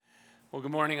Well, good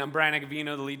morning. I'm Brian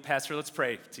Agovino, the lead pastor. Let's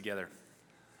pray together.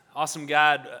 Awesome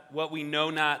God, what we know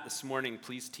not this morning,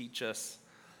 please teach us.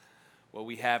 What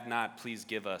we have not, please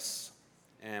give us.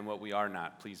 And what we are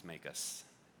not, please make us.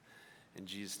 In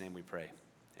Jesus' name we pray.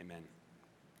 Amen.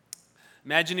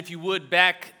 Imagine, if you would,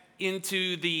 back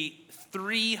into the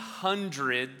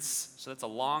 300s. So that's a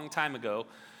long time ago.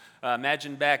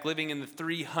 Imagine back living in the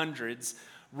 300s.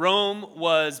 Rome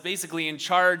was basically in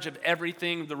charge of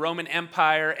everything, the Roman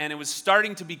Empire, and it was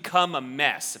starting to become a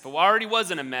mess. If it already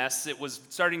wasn't a mess, it was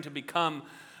starting to become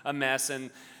a mess, and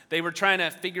they were trying to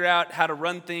figure out how to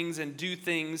run things and do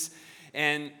things,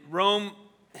 and Rome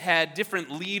had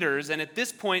different leaders, and at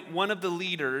this point, one of the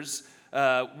leaders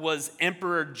was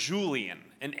Emperor Julian.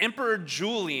 And Emperor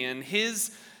Julian,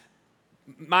 his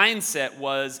mindset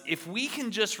was, if we can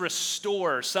just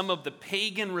restore some of the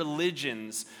pagan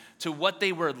religions to what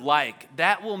they were like,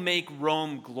 that will make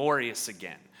Rome glorious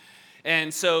again.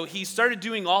 And so he started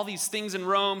doing all these things in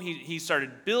Rome. He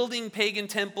started building pagan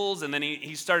temples, and then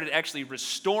he started actually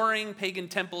restoring pagan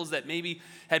temples that maybe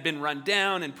had been run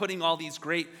down and putting all these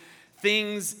great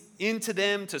things into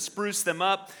them to spruce them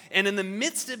up. And in the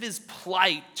midst of his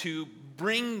plight to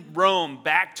bring Rome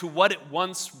back to what it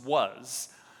once was,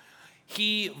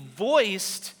 he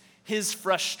voiced his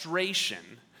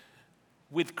frustration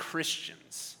with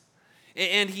Christians.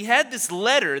 And he had this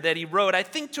letter that he wrote, I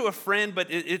think to a friend, but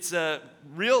it's a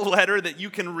real letter that you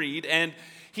can read. And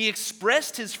he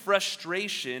expressed his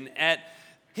frustration at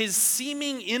his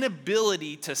seeming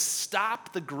inability to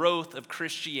stop the growth of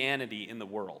Christianity in the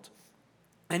world.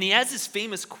 And he has this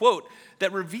famous quote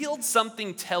that revealed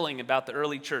something telling about the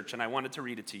early church, and I wanted to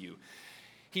read it to you.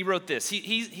 He wrote this.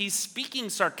 He's speaking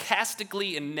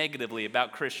sarcastically and negatively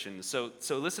about Christians. So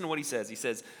listen to what he says. He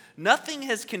says, "Nothing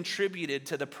has contributed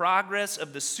to the progress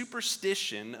of the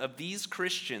superstition of these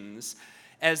Christians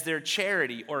as their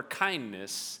charity or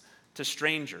kindness to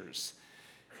strangers."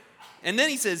 And then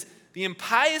he says, "The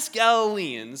impious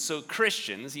Galileans," so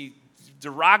Christians, he's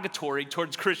derogatory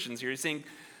towards Christians here. He's saying,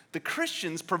 "The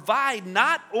Christians provide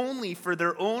not only for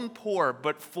their own poor,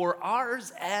 but for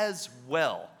ours as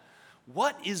well.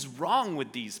 What is wrong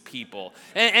with these people?"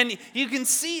 And you can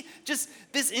see just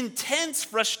this intense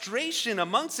frustration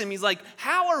amongst them. He's like,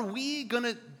 how are we going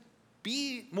to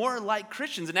be more like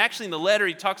Christians? And actually in the letter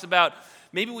he talks about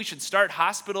maybe we should start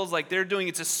hospitals like they're doing.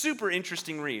 It's a super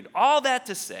interesting read. All that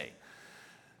to say,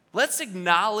 let's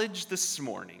acknowledge this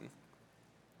morning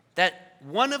that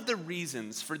one of the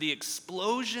reasons for the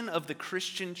explosion of the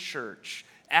Christian church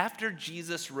after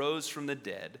Jesus rose from the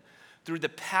dead through the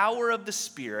power of the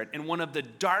Spirit in one of the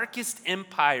darkest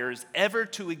empires ever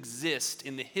to exist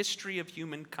in the history of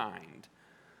humankind,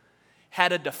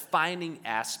 had a defining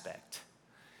aspect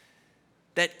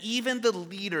that even the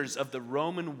leaders of the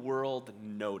Roman world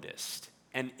noticed,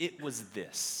 and it was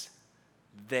this: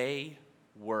 they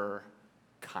were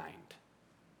kind.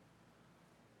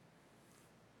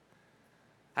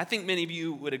 I think many of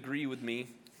you would agree with me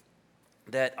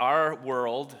that our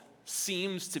world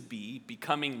seems to be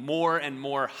becoming more and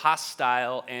more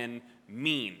hostile and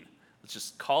mean. Let's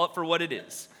just call it for what it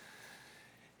is.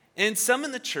 And some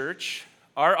in the church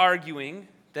are arguing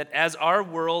that as our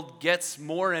world gets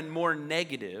more and more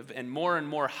negative and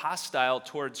more hostile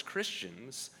towards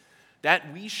Christians,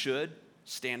 that we should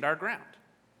stand our ground.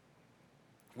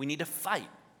 We need to fight.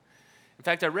 In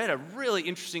fact, I read a really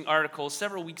interesting article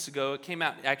several weeks ago. It came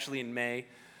out actually in May,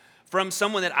 from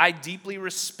someone that I deeply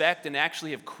respect and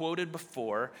actually have quoted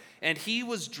before. And he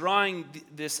was drawing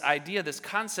this idea, this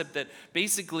concept that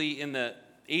basically in the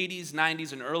 80s,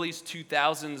 90s, and early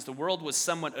 2000s, the world was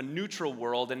somewhat a neutral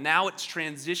world, and now it's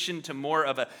transitioned to more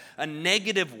of a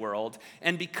negative world.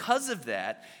 And because of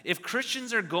that, if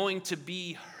Christians are going to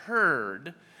be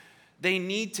heard, they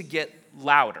need to get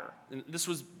louder. And this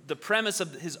was the premise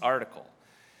of his article.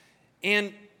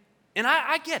 And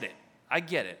I get it. I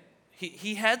get it.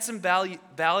 He had some valid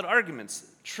arguments.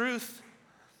 Truth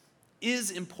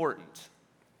is important.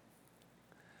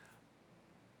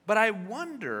 But I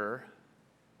wonder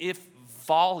if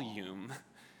volume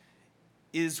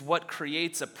is what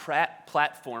creates a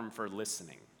platform for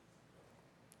listening.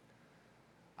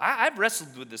 I've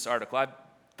wrestled with this article. I've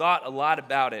thought a lot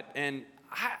about it. And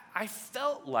I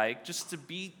felt like, just to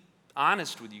be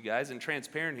honest with you guys and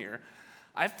transparent here,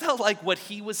 I felt like what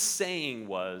he was saying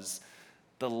was,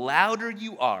 the louder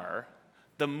you are,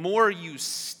 the more you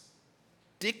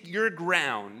stick your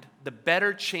ground, the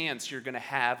better chance you're going to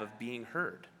have of being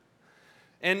heard.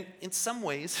 And in some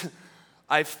ways,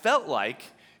 I felt like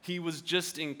he was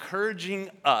just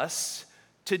encouraging us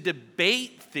to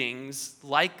debate things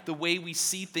like the way we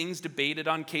see things debated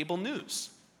on cable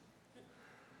news.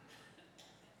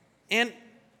 And,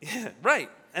 right,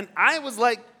 and I was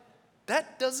like,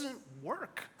 that doesn't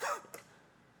work.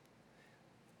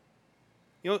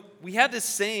 We have this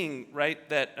saying, right,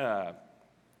 that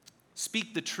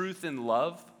speak the truth in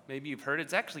love. Maybe you've heard it.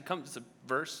 It's actually comes a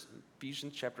verse,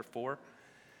 Ephesians chapter 4.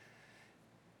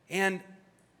 And,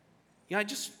 I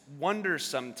just wonder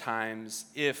sometimes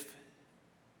if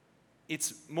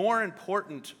it's more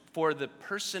important for the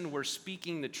person we're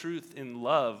speaking the truth in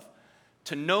love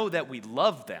to know that we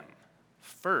love them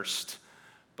first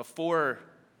before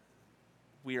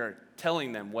we are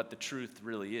telling them what the truth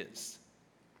really is.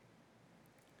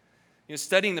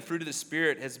 Studying the fruit of the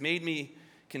Spirit has made me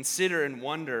consider and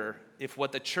wonder if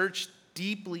what the church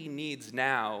deeply needs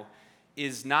now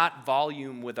is not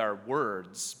volume with our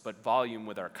words, but volume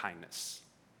with our kindness.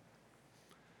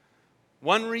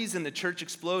 One reason the church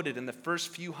exploded in the first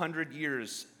few hundred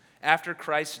years after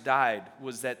Christ died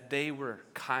was that they were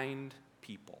kind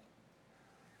people.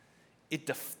 It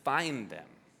defined them.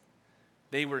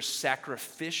 They were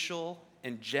sacrificial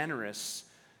and generous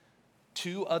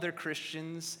to other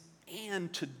Christians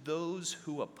and to those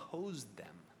who opposed them.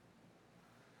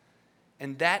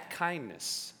 And that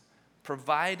kindness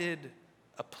provided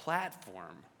a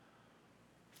platform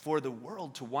for the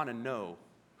world to want to know,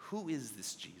 who is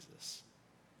this Jesus?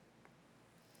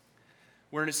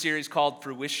 We're in a series called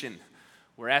Fruition.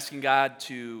 We're asking God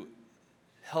to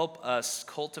help us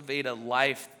cultivate a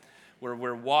life where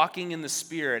we're walking in the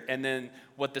Spirit, and then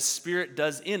what the Spirit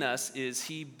does in us is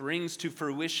He brings to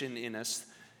fruition in us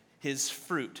His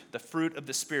fruit, the fruit of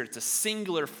the Spirit. It's a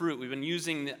singular fruit. We've been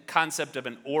using the concept of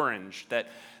an orange, that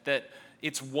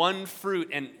it's one fruit,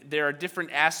 and there are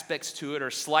different aspects to it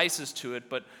or slices to it,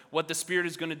 but what the Spirit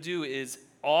is going to do is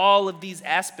all of these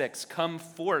aspects come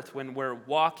forth when we're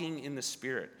walking in the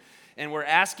Spirit. And we're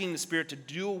asking the Spirit to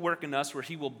do a work in us where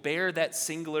He will bear that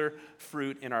singular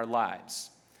fruit in our lives.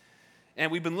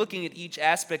 And we've been looking at each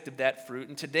aspect of that fruit,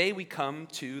 and today we come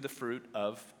to the fruit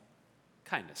of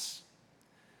kindness.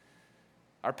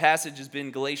 Our passage has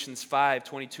been Galatians 5,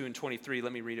 22 and 23.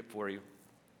 Let me read it for you.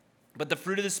 But the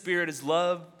fruit of the Spirit is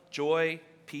love, joy,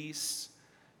 peace,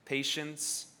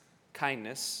 patience,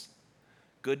 kindness,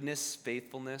 goodness,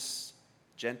 faithfulness,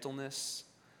 gentleness,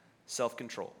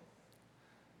 self-control.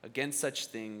 Against such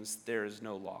things there is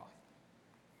no law.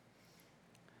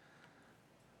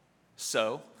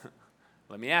 So,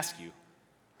 let me ask you,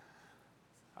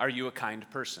 are you a kind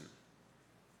person?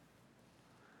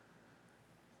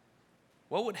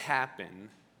 What would happen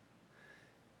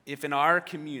if in our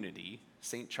community,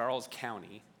 St. Charles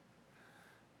County,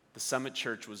 the Summit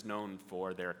Church was known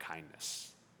for their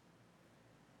kindness?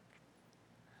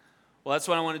 Well, that's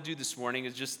what I want to do this morning,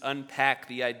 is just unpack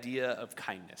the idea of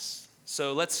kindness.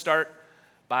 So let's start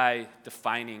by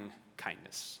defining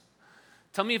kindness.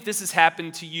 Tell me if this has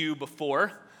happened to you before.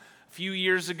 A few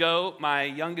years ago, my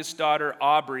youngest daughter,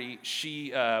 Aubrey,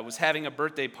 she was having a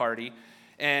birthday party,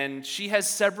 and she has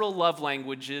several love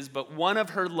languages, but one of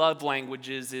her love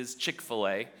languages is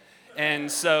Chick-fil-A.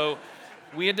 And so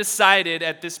we had decided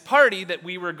at this party that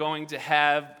we were going to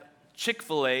have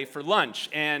Chick-fil-A for lunch.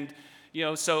 And,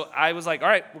 so I was like, all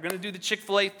right, we're going to do the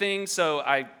Chick-fil-A thing. So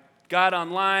I got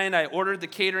online, I ordered the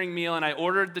catering meal, and I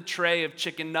ordered the tray of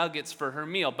chicken nuggets for her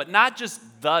meal. But not just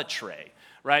the tray,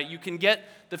 right? You can get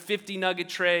the 50 nugget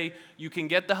tray, you can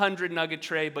get the 100 nugget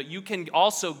tray, but you can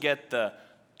also get the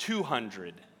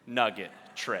 200 nugget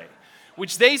tray,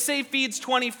 which they say feeds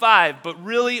 25, but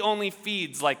really only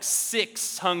feeds like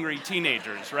 6 hungry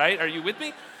teenagers, right? Are you with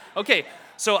me? Okay,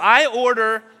 so I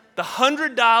order the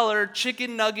 $100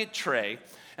 chicken nugget tray,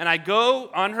 and I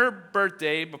go on her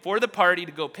birthday before the party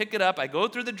to go pick it up. I go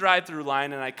through the drive-through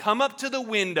line, and I come up to the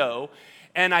window,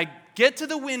 and I get to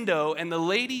the window, and the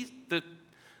lady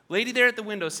there at the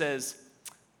window says,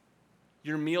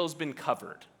 "Your meal's been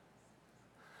covered."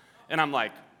 And I'm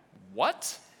like,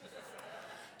 "What?"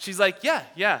 She's like,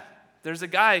 yeah. There's a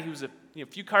guy who's a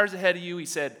few cars ahead of you. He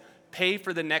said, "Pay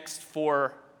for the next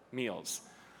 4 meals."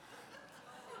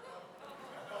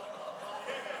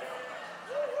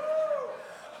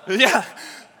 Yeah.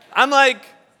 I'm like,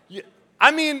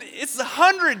 it's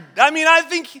 100.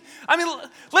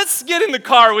 Let's get in the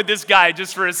car with this guy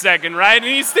just for a second, right? And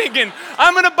he's thinking,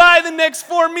 I'm going to buy the next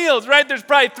 4 meals, right? There's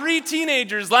probably 3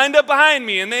 teenagers lined up behind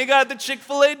me, and they got the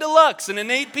Chick-fil-A Deluxe and an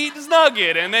 8-piece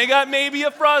nugget, and they got maybe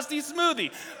a Frosty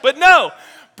smoothie. But no,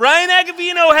 Brian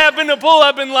Agovino happened to pull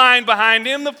up in line behind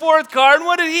him, the 4th car, and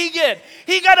what did he get?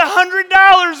 He got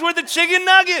 $100 worth of chicken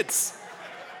nuggets.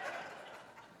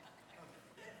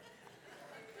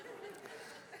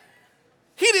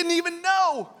 He didn't even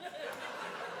know.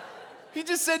 He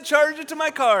just said, "Charge it to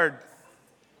my card."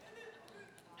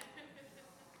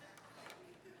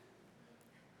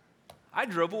 I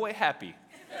drove away happy.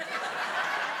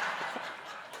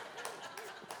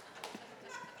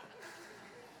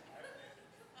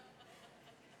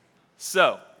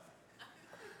 So,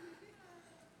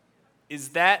 is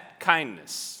that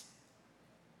kindness?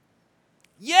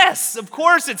 Yes, of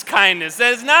course it's kindness.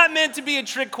 That is not meant to be a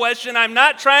trick question.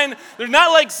 There's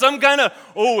not like some kind of,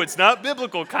 it's not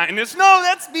biblical kindness. No,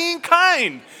 that's being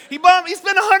kind. He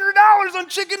spent $100 on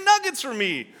chicken nuggets for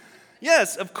me.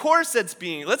 Yes, of course that's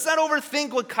being. Let's not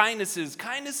overthink what kindness is.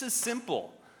 Kindness is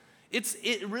simple.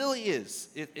 It really is.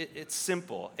 It's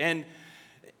simple. And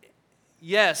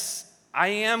yes, I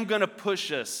am going to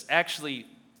push us, actually,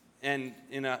 and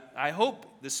I hope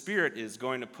the Spirit is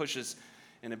going to push us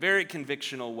in a very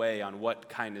convictional way on what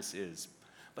kindness is.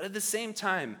 But at the same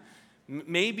time,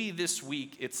 maybe this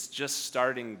week it's just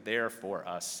starting there for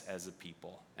us as a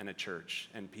people and a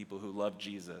church and people who love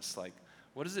Jesus. Like,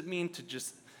 what does it mean to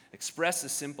just express a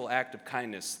simple act of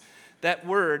kindness? That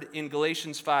word in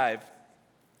Galatians 5,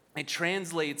 it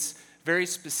translates very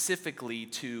specifically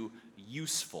to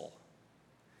useful.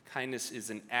 Kindness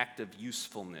is an act of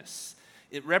usefulness.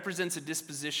 It represents a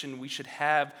disposition we should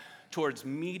have towards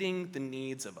meeting the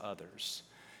needs of others.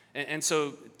 And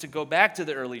so to go back to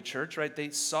the early church, right,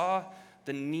 they saw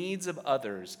the needs of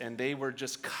others and they were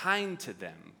just kind to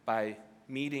them by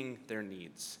meeting their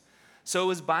needs.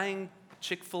 So is buying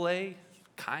Chick-fil-A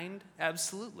kind?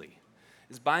 Absolutely.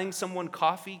 Is buying someone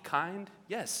coffee kind?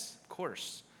 Yes, of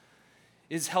course.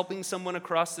 Is helping someone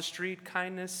across the street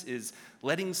kindness? Is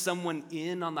letting someone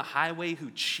in on the highway who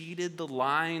cheated the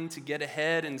line to get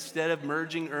ahead instead of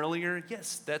merging earlier?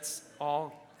 Yes, that's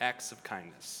all acts of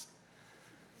kindness.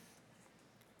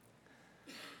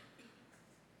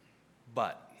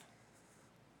 But,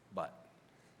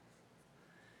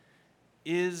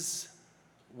 is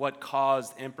what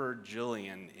caused Emperor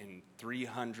Julian in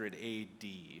 300 AD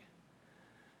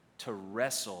to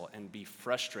wrestle and be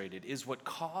frustrated, is what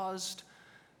caused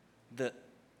the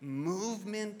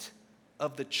movement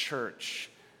of the church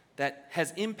that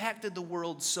has impacted the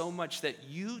world so much that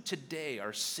you today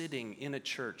are sitting in a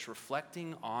church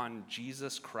reflecting on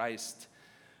Jesus Christ,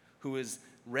 who is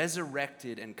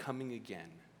resurrected and coming again.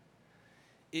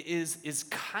 It is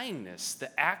kindness,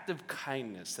 the act of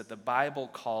kindness that the Bible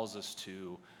calls us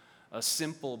to, a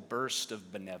simple burst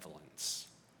of benevolence?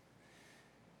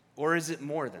 Or is it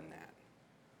more than that?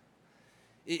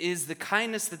 It is the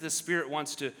kindness that the Spirit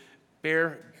wants to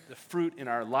bear the fruit in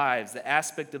our lives, the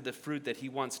aspect of the fruit that he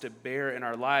wants to bear in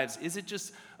our lives. Is it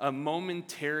just a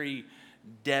momentary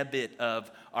debit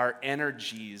of our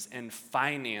energies and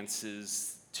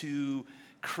finances to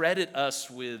credit us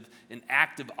with an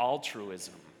act of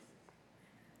altruism?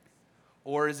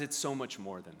 Or is it so much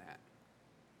more than that?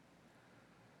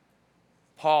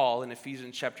 Paul, in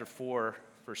Ephesians chapter 4,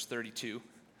 verse 32,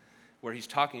 where he's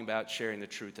talking about sharing the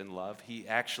truth in love, he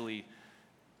actually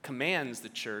commands the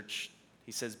church,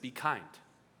 he says, be kind.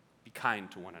 Be kind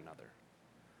to one another.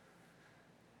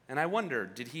 And I wonder,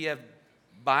 did he have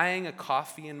buying a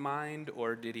coffee in mind,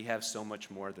 or did he have so much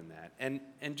more than that?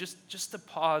 And just to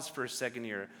pause for a second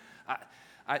here,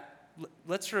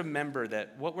 let's remember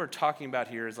that what we're talking about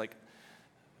here is like,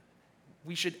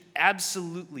 we should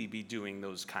absolutely be doing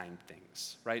those kind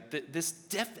things, right?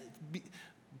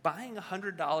 Buying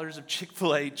 $100 of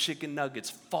Chick-fil-A chicken nuggets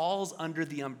falls under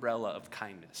the umbrella of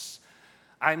kindness.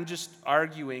 I'm just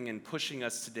arguing and pushing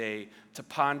us today to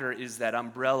ponder, is that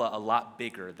umbrella a lot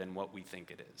bigger than what we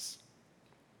think it is?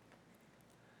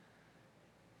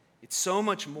 It's so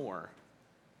much more,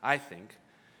 I think,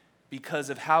 because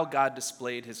of how God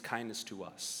displayed his kindness to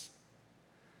us.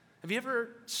 Have you ever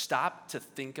stopped to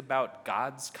think about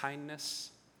God's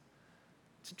kindness?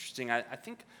 It's interesting. I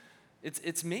think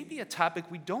it's maybe a topic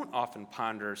we don't often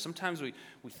ponder. Sometimes we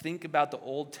think about the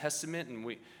Old Testament and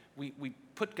we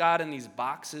put God in these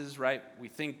boxes, right? We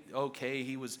think, okay,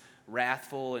 he was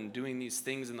wrathful and doing these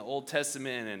things in the Old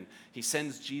Testament, and he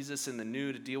sends Jesus in the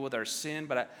New to deal with our sin.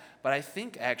 But I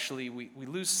think actually we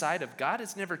lose sight of God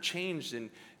has never changed.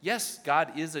 And yes,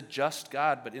 God is a just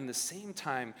God, but in the same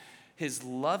time, his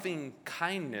loving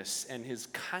kindness and his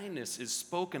kindness is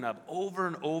spoken of over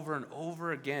and over and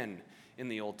over again in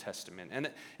the Old Testament.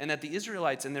 And that the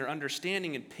Israelites and their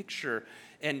understanding and picture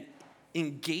and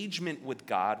engagement with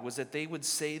God was that they would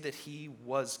say that he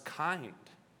was kind.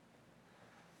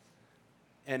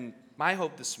 And my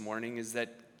hope this morning is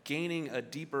that gaining a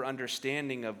deeper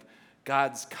understanding of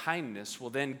God's kindness will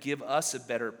then give us a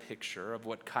better picture of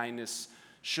what kindness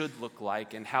should look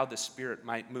like and how the Spirit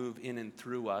might move in and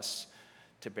through us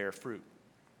to bear fruit.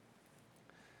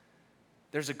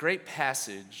 There's a great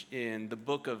passage in the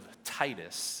book of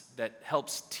Titus that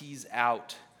helps tease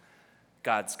out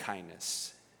God's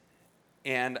kindness.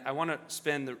 And I want to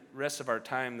spend the rest of our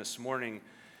time this morning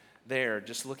there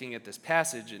just looking at this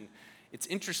passage. And it's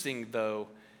interesting, though,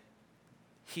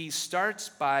 he starts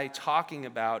by talking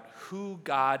about who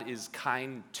God is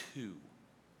kind to.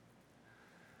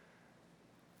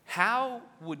 How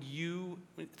would you,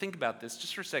 think about this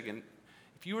just for a second,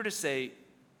 if you were to say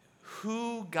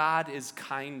who God is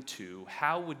kind to,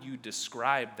 how would you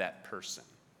describe that person?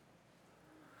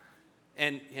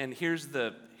 And here's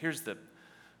the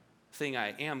thing I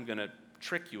am going to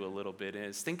trick you a little bit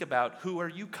is think about who are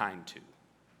you kind to?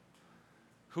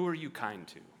 Who are you kind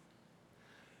to?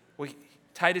 Well,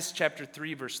 Titus chapter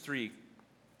 3, verse 3,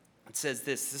 it says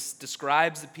this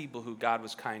describes the people who God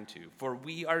was kind to. For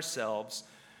we ourselves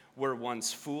were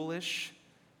once foolish,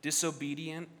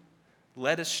 disobedient,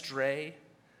 led astray,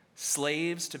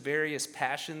 slaves to various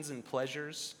passions and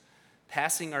pleasures,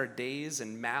 passing our days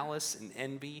in malice and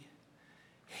envy,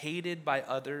 hated by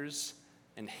others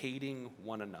and hating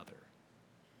one another.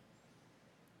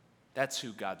 That's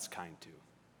who God's kind to.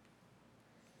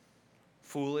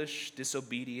 Foolish,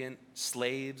 disobedient,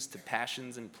 slaves to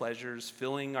passions and pleasures,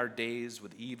 filling our days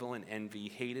with evil and envy,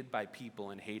 hated by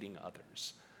people and hating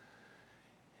others.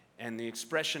 And the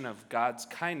expression of God's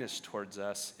kindness towards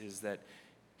us is that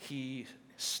he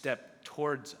stepped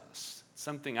towards us.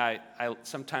 Something I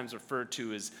sometimes refer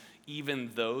to as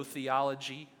even though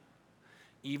theology.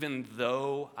 Even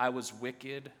though I was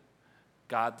wicked,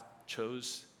 God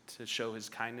chose to show his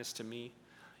kindness to me.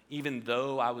 Even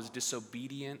though I was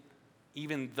disobedient,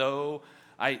 even though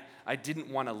I didn't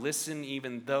want to listen,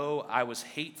 even though I was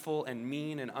hateful and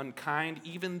mean and unkind,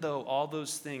 even though all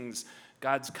those things,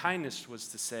 God's kindness was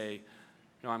to say,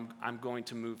 no, I'm going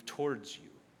to move towards you.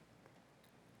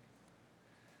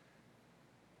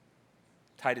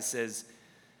 Titus says,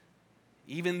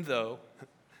 even though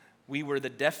we were the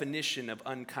definition of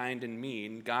unkind and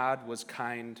mean, God was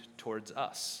kind towards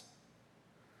us.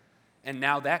 And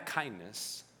now that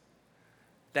kindness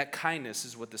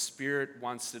is what the Spirit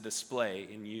wants to display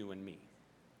in you and me.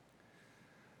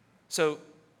 So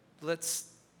let's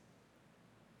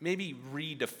maybe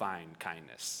redefine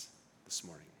kindness this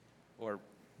morning, or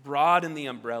broaden the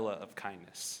umbrella of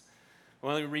kindness.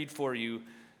 Well, let me read for you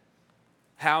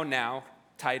how now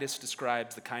Titus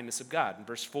describes the kindness of God. In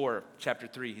verse 4, chapter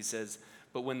 3, he says,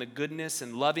 but when the goodness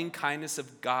and loving kindness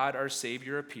of God our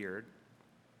Savior appeared,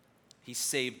 he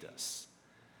saved us,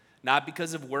 not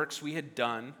because of works we had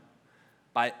done,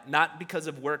 not because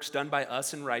of works done by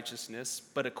us in righteousness,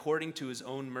 but according to his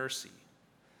own mercy,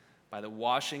 by the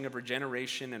washing of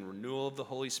regeneration and renewal of the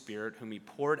Holy Spirit, whom he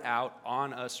poured out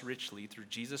on us richly through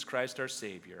Jesus Christ our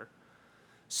Savior,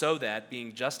 so that,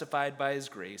 being justified by his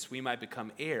grace, we might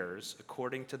become heirs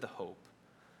according to the hope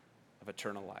of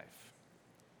eternal life.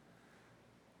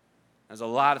 There's a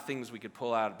lot of things we could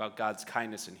pull out about God's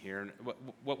kindness in here. And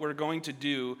what we're going to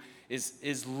do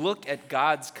is look at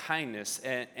God's kindness.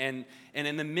 And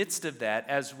in the midst of that,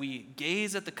 as we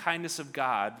gaze at the kindness of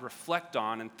God, reflect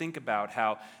on and think about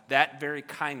how that very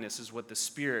kindness is what the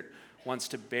Spirit wants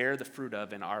to bear the fruit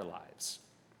of in our lives.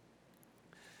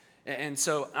 And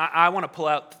so I want to pull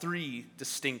out three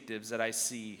distinctives that I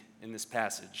see in this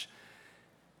passage.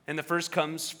 And the first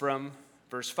comes from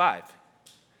verse 5.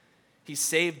 He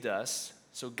saved us.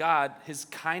 So God, his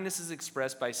kindness is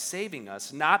expressed by saving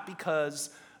us, not because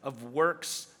of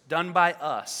works done by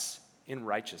us in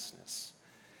righteousness.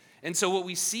 And so what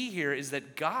we see here is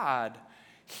that God,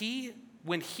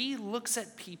 when he looks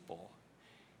at people,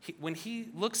 when he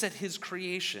looks at his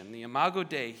creation, the Imago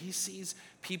Dei, he sees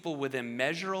people with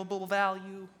immeasurable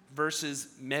value versus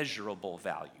measurable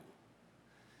value.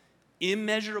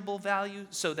 Immeasurable value,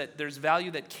 so that there's value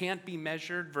that can't be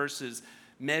measured, versus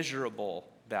measurable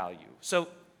value. So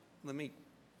let me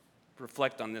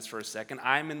reflect on this for a second.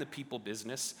 I'm in the people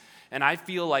business, and I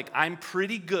feel like I'm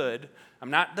pretty good. I'm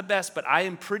not the best, but I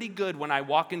am pretty good when I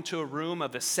walk into a room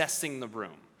of assessing the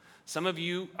room. Some of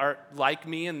you are like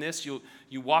me in this. You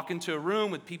walk into a room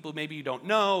with people maybe you don't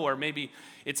know, or maybe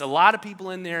it's a lot of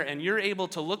people in there, and you're able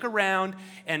to look around,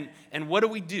 and what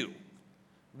do?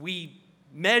 We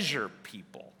measure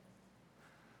people,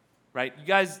 right? You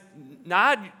guys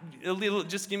nod a little,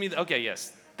 just give me the, okay,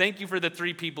 yes. Thank you for the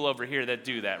 3 people over here that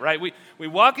do that, right? We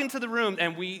walk into the room,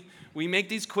 and we make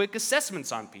these quick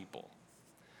assessments on people.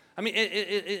 I mean,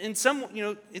 in some,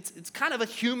 it's kind of a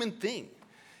human thing,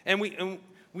 and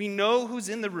we know who's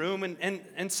in the room,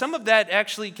 and some of that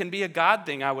actually can be a God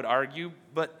thing, I would argue,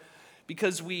 but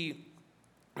because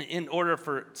in order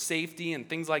for safety and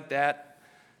things like that,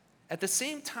 at the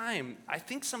same time, I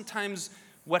think sometimes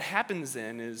what happens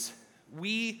then is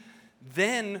we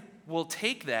then will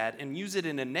take that and use it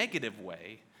in a negative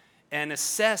way and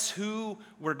assess who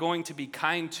we're going to be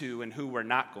kind to and who we're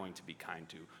not going to be kind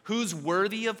to. Who's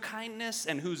worthy of kindness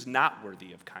and who's not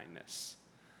worthy of kindness.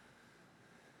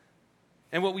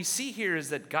 And what we see here is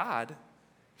that God,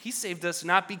 he saved us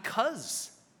not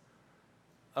because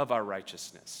of our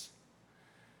righteousness.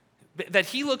 That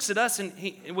he looks at us and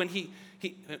when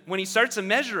he starts to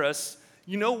measure us,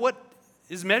 you know what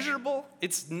is measurable?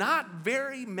 It's not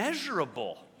very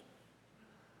measurable.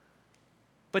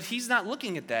 But he's not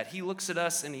looking at that. He looks at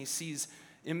us and he sees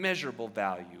immeasurable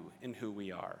value in who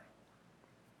we are.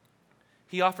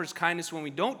 He offers kindness when we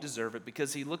don't deserve it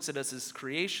because he looks at us as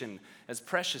creation, as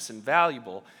precious and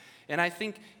valuable. And I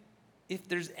think if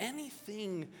there's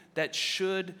anything that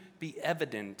should be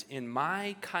evident in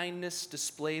my kindness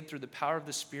displayed through the power of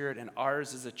the Spirit and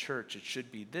ours as a church, it should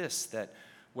be this, that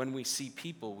when we see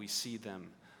people, we see them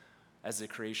as a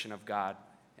creation of God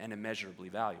and immeasurably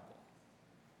valuable.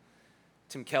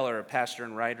 Tim Keller, a pastor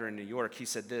and writer in New York, he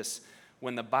said this: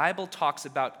 when the Bible talks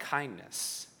about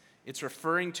kindness, it's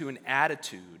referring to an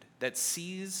attitude that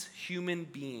sees human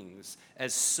beings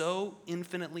as so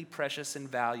infinitely precious and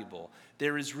valuable,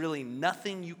 there is really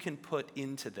nothing you can put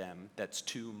into them that's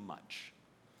too much.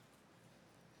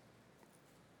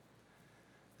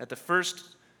 That the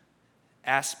first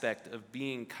aspect of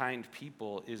being kind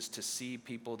people is to see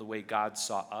people the way God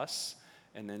saw us,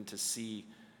 and then to see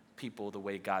people the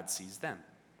way God sees them,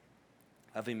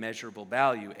 of immeasurable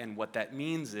value. And what that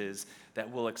means is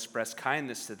that we'll express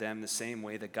kindness to them the same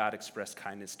way that God expressed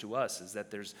kindness to us, is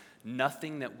that there's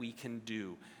nothing that we can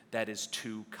do that is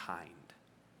too kind.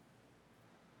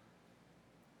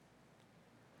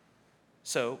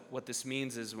 So what this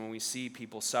means is when we see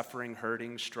people suffering,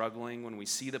 hurting, struggling, when we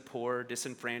see the poor,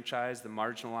 disenfranchised, the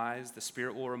marginalized, the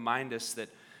Spirit will remind us that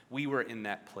we were in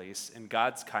that place and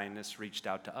God's kindness reached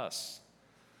out to us.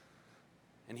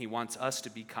 And he wants us to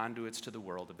be conduits to the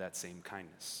world of that same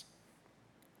kindness.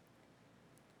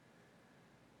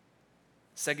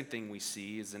 Second thing we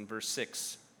see is in verse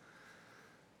 6.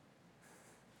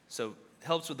 So it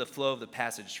helps with the flow of the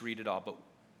passage to read it all. But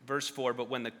verse 4, but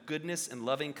when the goodness and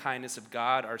loving kindness of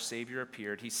God our Savior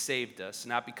appeared, he saved us,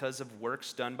 not because of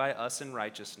works done by us in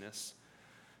righteousness,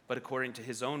 but according to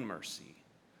his own mercy,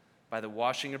 by the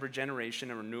washing of regeneration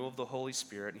and renewal of the Holy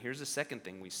Spirit. And here's the second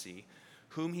thing we see: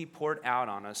 whom he poured out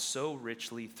on us so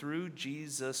richly through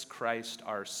Jesus Christ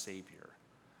our Savior.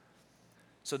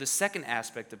 So the second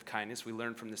aspect of kindness we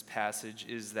learn from this passage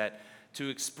is that to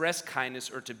express kindness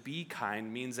or to be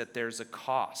kind means that there's a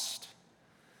cost.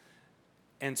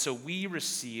 And so we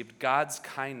received God's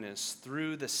kindness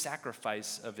through the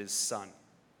sacrifice of his Son.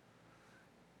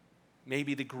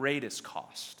 Maybe the greatest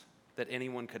cost that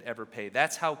anyone could ever pay.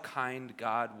 That's how kind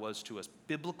God was to us.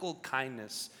 Biblical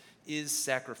kindness is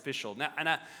sacrificial. Now, and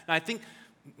I think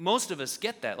most of us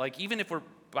get that. Like, even if we're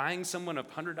buying someone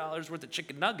 $100 worth of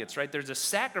chicken nuggets, right? There's a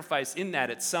sacrifice in that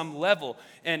at some level.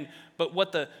 But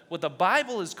what the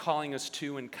Bible is calling us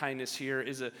to in kindness here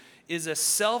is a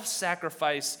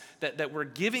self-sacrifice that we're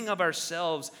giving of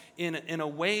ourselves in a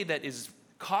way that is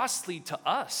costly to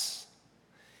us.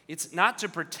 It's not to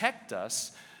protect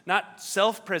us, not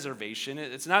self-preservation.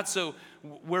 It's not so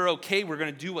we're okay, we're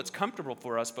going to do what's comfortable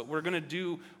for us, but we're going to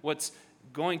do what's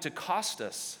going to cost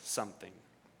us something.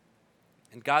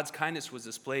 And God's kindness was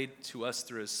displayed to us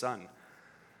through his Son.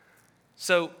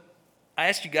 So I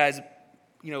asked you guys,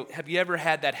 have you ever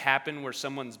had that happen where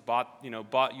someone's bought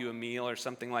you a meal or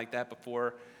something like that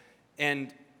before?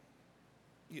 And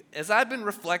as I've been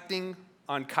reflecting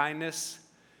on kindness,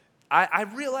 I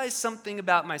realized something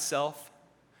about myself.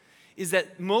 Is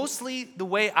that mostly the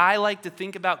way I like to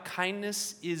think about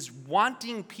kindness is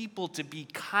wanting people to be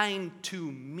kind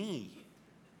to me.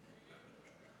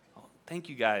 Oh, thank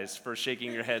you guys for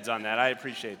shaking your heads on that. I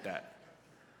appreciate that.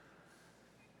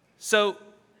 So,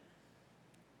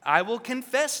 I will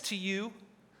confess to you,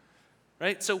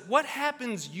 right? So what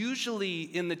happens usually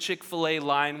in the Chick-fil-A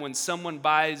line when someone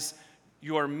buys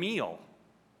your meal?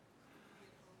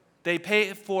 They pay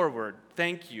it forward.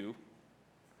 Thank you.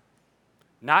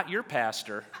 Not your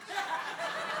pastor.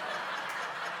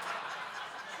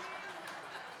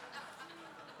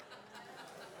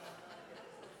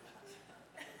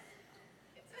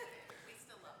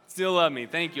 Still love me.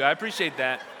 Thank you. I appreciate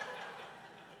that.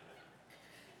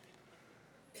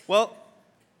 Well,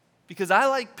 because I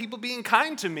like people being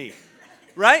kind to me,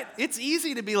 right? It's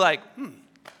easy to be like,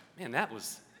 man, that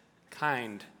was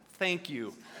kind. Thank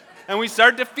you. And we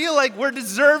start to feel like we're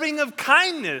deserving of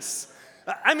kindness.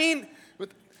 I mean,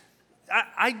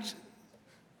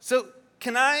 so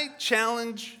can I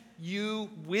challenge you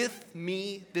with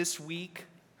me this week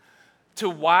to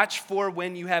watch for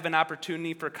when you have an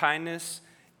opportunity for kindness,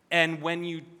 and when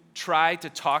you try to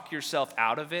talk yourself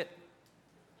out of it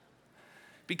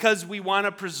because we want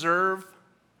to preserve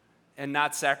and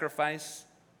not sacrifice?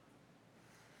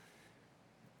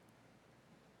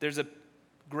 There's a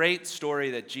great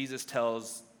story that Jesus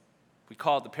tells. We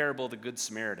call it the parable of the Good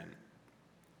Samaritan.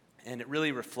 And it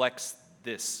really reflects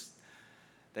this,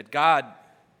 that God,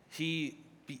 he,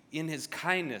 in his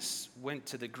kindness, went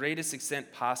to the greatest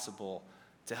extent possible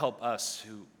to help us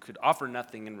who could offer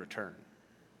nothing in return.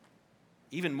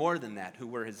 Even more than that, who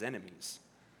were his enemies.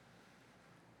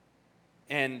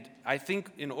 And I think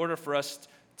in order for us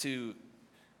to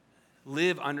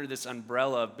live under this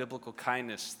umbrella of biblical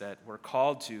kindness that we're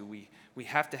called to, we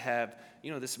have to have,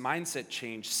 this mindset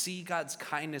change. See God's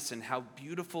kindness and how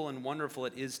beautiful and wonderful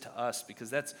it is to us,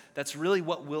 because that's really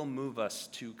what will move us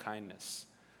to kindness.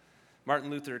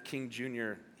 Martin Luther King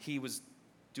Jr., he was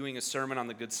doing a sermon on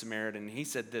the Good Samaritan, and he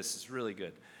said this, it's really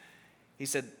good. He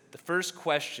said, the first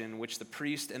question which the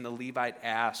priest and the Levite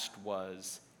asked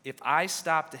was, if I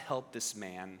stop to help this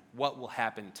man, what will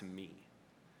happen to me?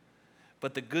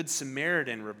 But the Good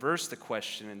Samaritan reversed the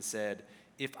question and said,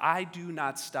 if I do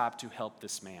not stop to help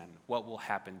this man, what will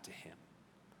happen to him?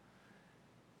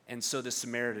 And so the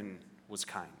Samaritan was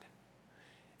kind.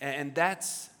 And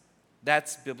that's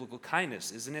biblical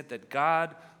kindness, isn't it? That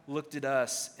God looked at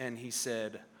us and he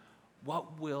said,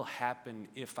 what will happen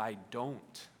if I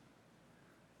don't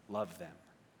love them?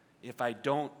 If I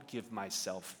don't give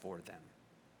myself for them?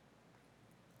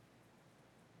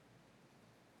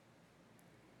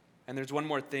 And there's one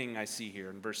more thing I see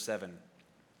here in verse 7.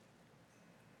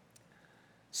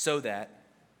 So that,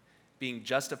 being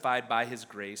justified by his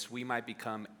grace, we might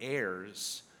become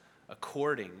heirs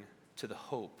according to the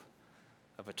hope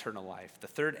of eternal life. The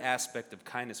third aspect of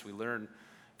kindness we learn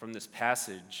from this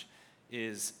passage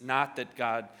is not that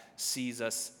God sees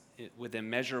us with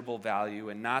immeasurable value,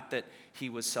 and not that he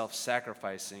was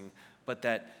self-sacrificing, but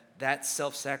that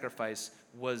self-sacrifice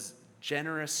was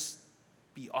generous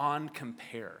beyond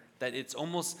compare. That it's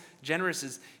almost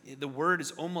generous, the word is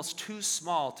almost too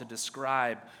small to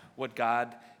describe what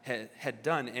God had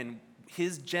done. And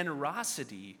his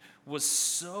generosity was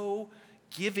so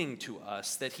giving to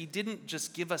us that he didn't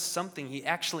just give us something, he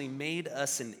actually made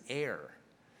us an heir.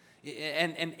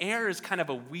 And an heir is kind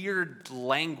of a weird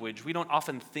language. We don't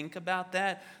often think about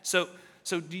that. So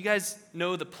do you guys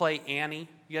know the play Annie?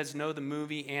 You guys know the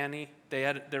movie Annie?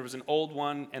 There was an old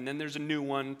one, and then there's a new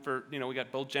one for, we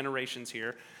got both generations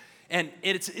here. And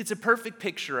it's a perfect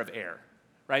picture of heir,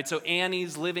 right? So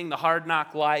Annie's living the hard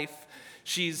knock life.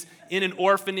 She's in an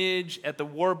orphanage at the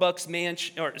Warbucks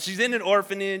mansion, or she's in an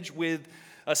orphanage with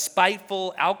a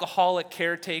spiteful alcoholic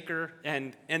caretaker.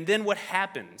 And then what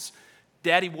happens?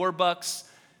 Daddy Warbucks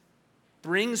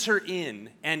brings her in,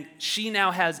 and she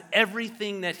now has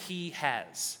everything that he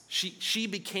has. She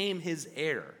became his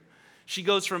heir. She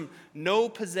goes from no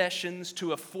possessions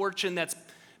to a fortune that's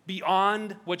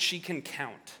beyond what she can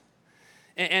count.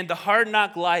 And the hard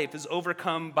knock life is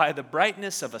overcome by the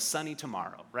brightness of a sunny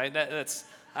tomorrow, right?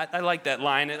 I like that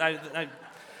line.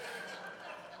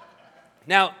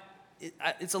 Now,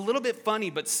 it's a little bit funny,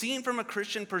 but seen from a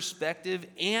Christian perspective,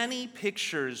 Annie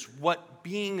pictures what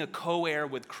being a co-heir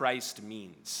with Christ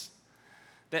means.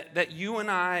 That you and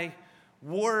I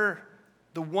were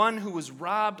the one who was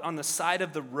robbed on the side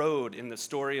of the road in the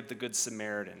story of the Good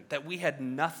Samaritan, that we had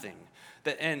nothing.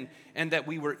 And that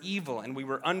we were evil, and we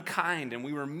were unkind, and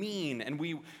we were mean, and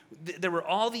there were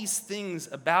all these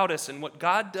things about us. And what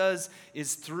God does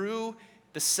is through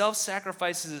the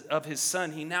self-sacrifices of his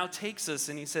son, he now takes us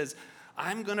and he says,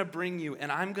 I'm going to bring you,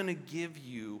 and I'm going to give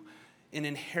you an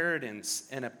inheritance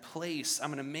and a place.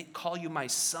 I'm going to call you my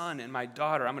son and my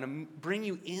daughter. I'm going to bring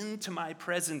you into my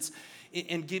presence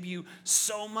and give you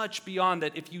so much beyond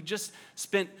that. If you just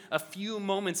spent a few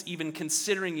moments even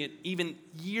considering it, even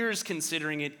years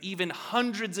considering it, even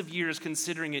hundreds of years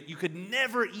considering it, you could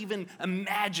never even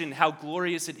imagine how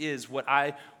glorious it is what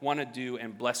I want to do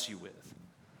and bless you with.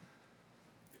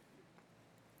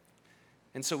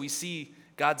 And so we see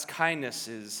God's kindness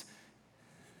is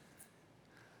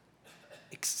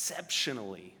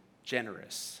exceptionally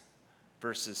generous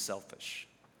versus selfish.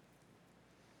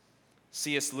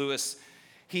 C.S. Lewis,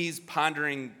 he's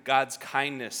pondering God's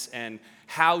kindness and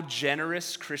how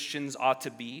generous Christians ought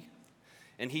to be.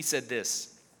 And he said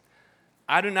this,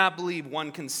 I do not believe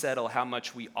one can settle how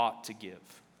much we ought to give.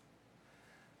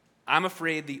 I'm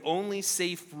afraid the only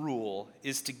safe rule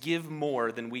is to give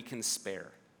more than we can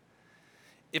spare.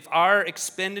 If our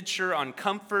expenditure on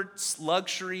comforts,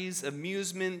 luxuries,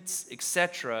 amusements,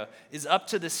 etc., is up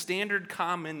to the standard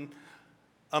common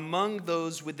among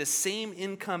those with the same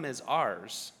income as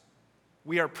ours,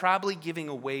 we are probably giving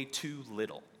away too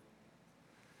little.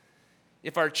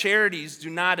 If our charities do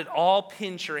not at all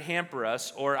pinch or hamper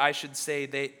us, or I should say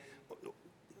they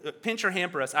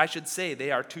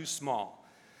are too small.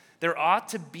 There ought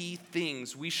to be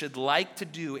things we should like to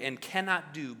do and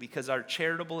cannot do because our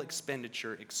charitable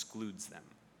expenditure excludes them.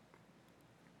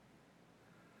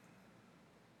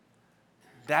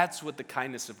 That's what the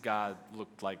kindness of God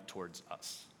looked like towards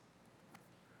us.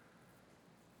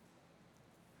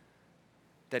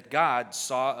 That God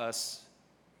saw us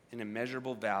in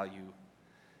immeasurable value,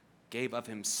 gave of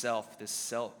himself, this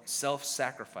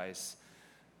self-sacrifice,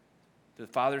 the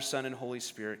Father, Son, and Holy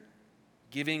Spirit,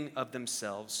 giving of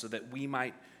themselves so that we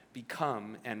might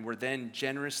become and were then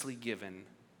generously given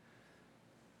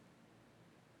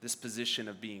this position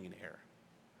of being an heir.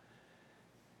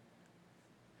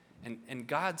 And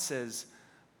God says,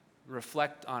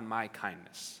 reflect on my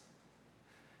kindness.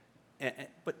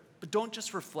 But don't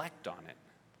just reflect on it.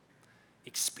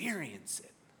 Experience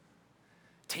it.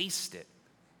 Taste it.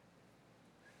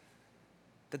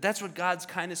 That's what God's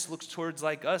kindness looks towards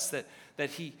like us,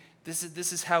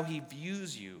 this is how he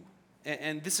views you,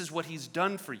 and this is what he's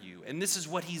done for you, and this is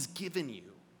what he's given you.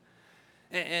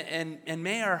 And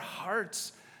may our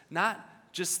hearts not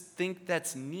just think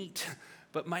that's neat,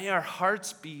 but may our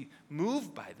hearts be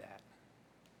moved by that.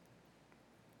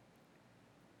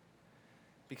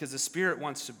 Because the Spirit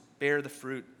wants to bear the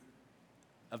fruit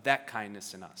of that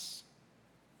kindness in us.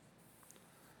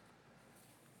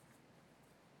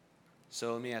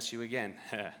 So let me ask you again,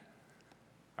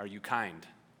 are you kind?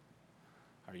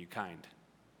 Are you kind?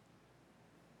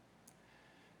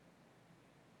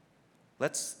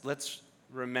 Let's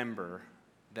remember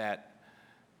that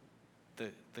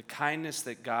the kindness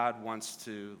that God wants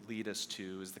to lead us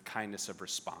to is the kindness of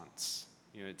response.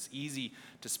 You know, it's easy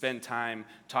to spend time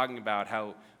talking about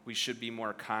how we should be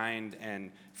more kind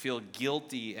and feel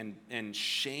guilty and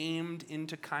shamed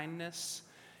into kindness.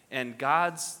 And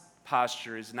God's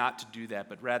posture is not to do that,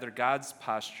 but rather God's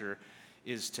posture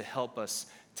is to help us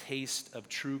taste of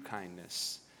true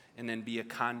kindness and then be a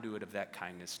conduit of that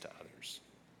kindness to others.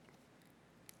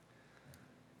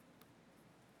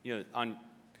 You know, on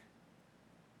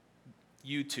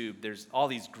YouTube, there's all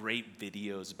these great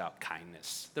videos about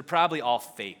kindness. They're probably all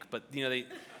fake, but you know,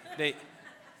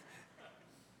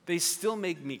 they still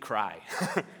make me cry.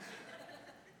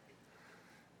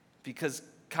 Because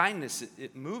kindness,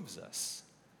 it moves us.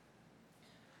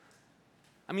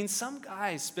 I mean, some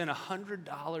guy spent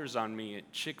 $100 on me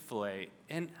at Chick-fil-A,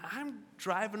 and I'm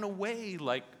driving away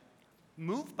like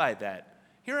moved by that.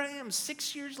 Here I am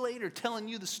 6 years later telling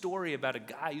you the story about a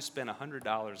guy who spent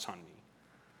 $100 on me.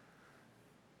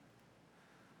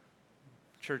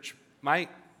 Church, might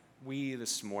we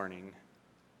this morning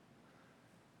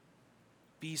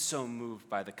be so moved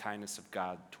by the kindness of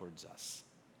God towards us,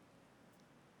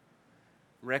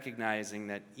 recognizing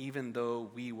that even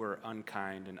though we were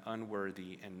unkind and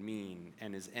unworthy and mean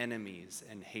and his enemies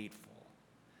and hateful,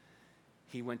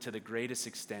 he went to the greatest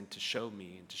extent to show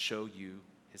me and to show you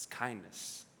his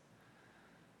kindness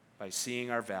by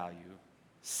seeing our value,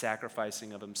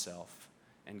 sacrificing of himself,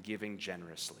 and giving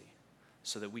generously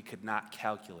so that we could not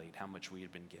calculate how much we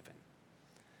had been given.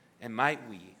 And might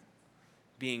we,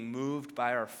 being moved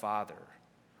by our Father,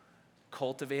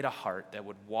 cultivate a heart that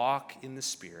would walk in the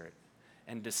Spirit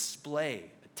and display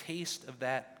a taste of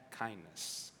that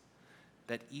kindness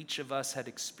that each of us had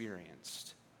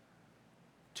experienced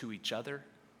to each other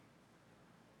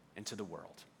and to the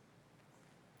world.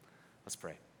 Let's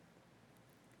pray.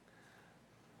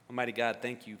 Almighty God,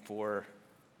 thank you for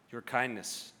your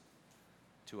kindness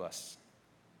to us.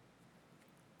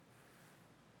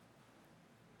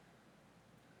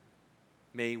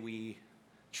 May we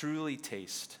truly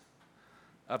taste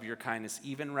of your kindness,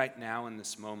 even right now in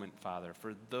this moment, Father.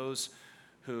 For those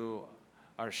who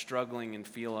are struggling and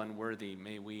feel unworthy,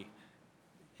 may we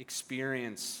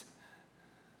experience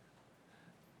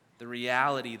the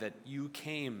reality that you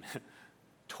came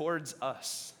towards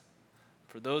us.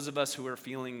 For those of us who are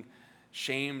feeling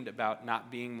shamed about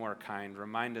not being more kind,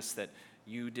 remind us that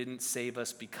you didn't save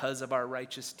us because of our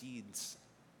righteous deeds.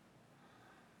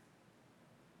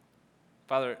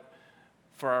 Father,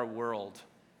 for our world,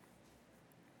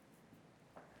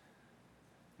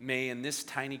 may in this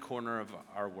tiny corner of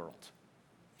our world,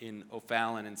 in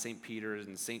O'Fallon and St. Peter's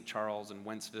and St. Charles and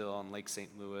Wentzville and Lake St.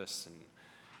 Louis and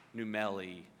New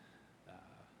Melly,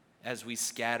 as we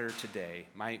scatter today,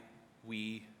 might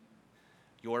we,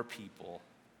 your people,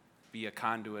 be a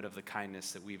conduit of the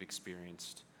kindness that we've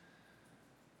experienced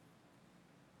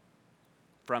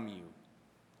from you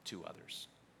to others.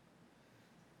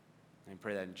 I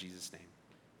pray that in Jesus' name.